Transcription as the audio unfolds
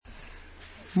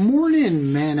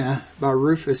Morning Manna by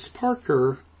Rufus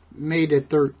Parker, May the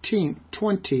 13th,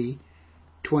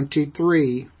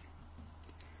 2023.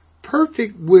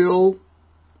 Perfect will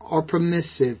or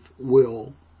permissive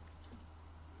will.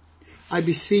 I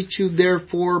beseech you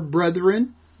therefore,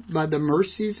 brethren, by the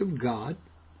mercies of God,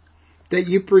 that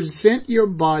you present your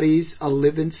bodies a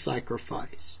living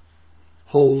sacrifice,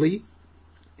 holy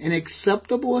and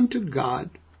acceptable unto God,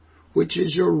 which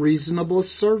is your reasonable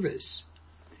service.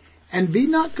 And be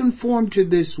not conformed to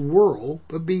this world,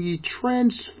 but be ye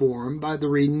transformed by the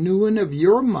renewing of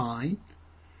your mind,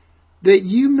 that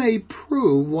you may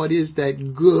prove what is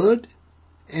that good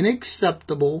and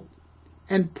acceptable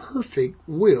and perfect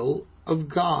will of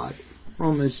God.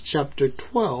 Romans chapter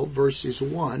 12, verses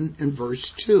 1 and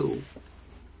verse 2.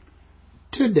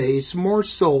 Today's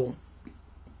morsel.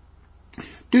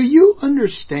 Do you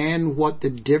understand what the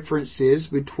difference is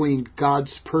between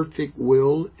God's perfect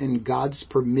will and God's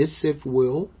permissive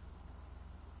will?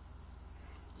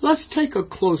 Let's take a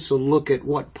closer look at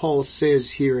what Paul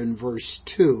says here in verse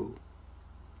 2.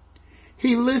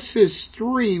 He lists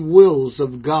three wills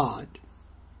of God.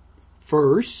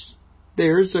 First,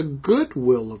 there's a good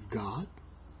will of God.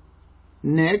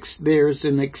 Next, there's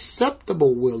an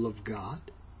acceptable will of God.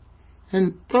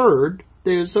 And third,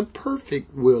 there's a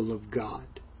perfect will of God.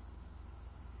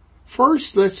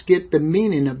 First, let's get the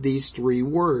meaning of these three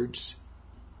words.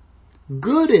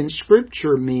 Good in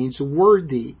Scripture means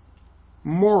worthy,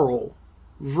 moral,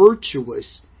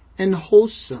 virtuous, and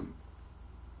wholesome.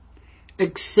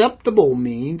 Acceptable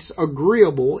means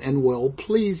agreeable and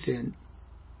well-pleasing.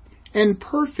 And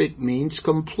perfect means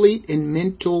complete in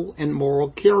mental and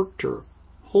moral character,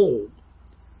 whole.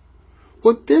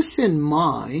 With this in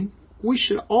mind, we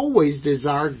should always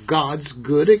desire God's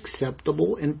good,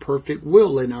 acceptable, and perfect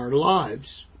will in our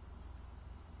lives.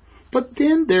 But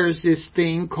then there's this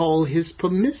thing called His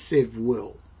permissive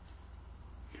will.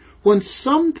 When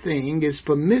something is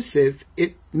permissive,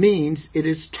 it means it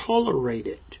is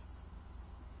tolerated.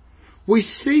 We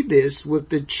see this with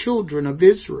the children of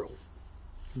Israel.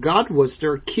 God was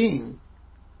their king,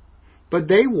 but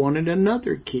they wanted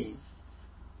another king.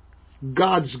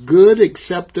 God's good,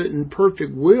 accepted, and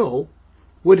perfect will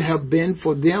would have been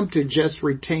for them to just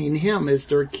retain Him as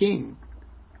their king.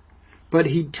 But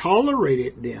He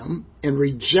tolerated them and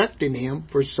rejected Him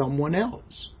for someone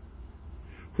else,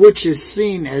 which is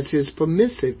seen as His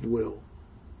permissive will.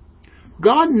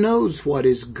 God knows what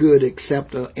His good,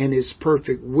 accepted, and His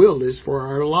perfect will is for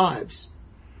our lives,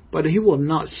 but He will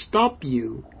not stop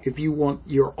you if you want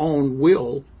your own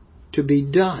will to be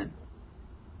done.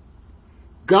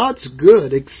 God's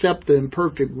good, accepted, and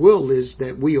perfect will is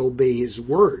that we obey His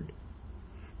word,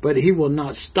 but He will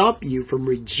not stop you from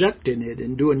rejecting it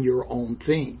and doing your own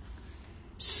thing.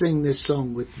 Sing this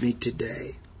song with me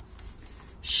today.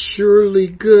 Surely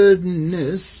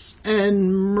goodness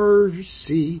and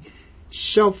mercy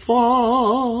shall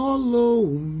follow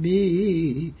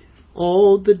me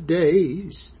all the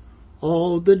days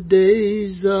of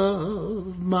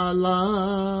my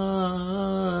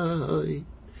life.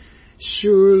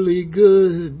 Surely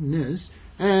goodness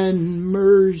and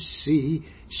mercy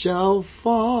shall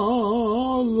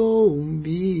follow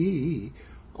me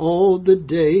all the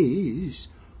days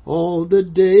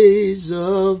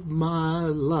of my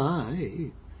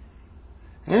life.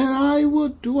 And I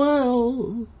will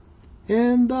dwell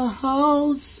in the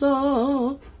house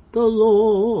of the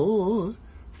Lord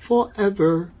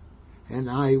forever, and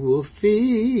I will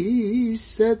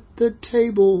feast at the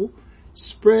table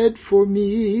spread for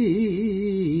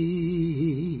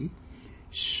me.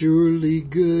 Surely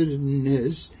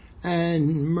goodness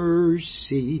and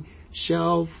mercy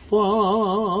shall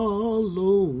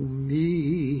follow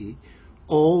me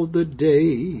all the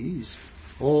days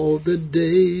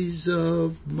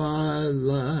of my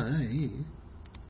life.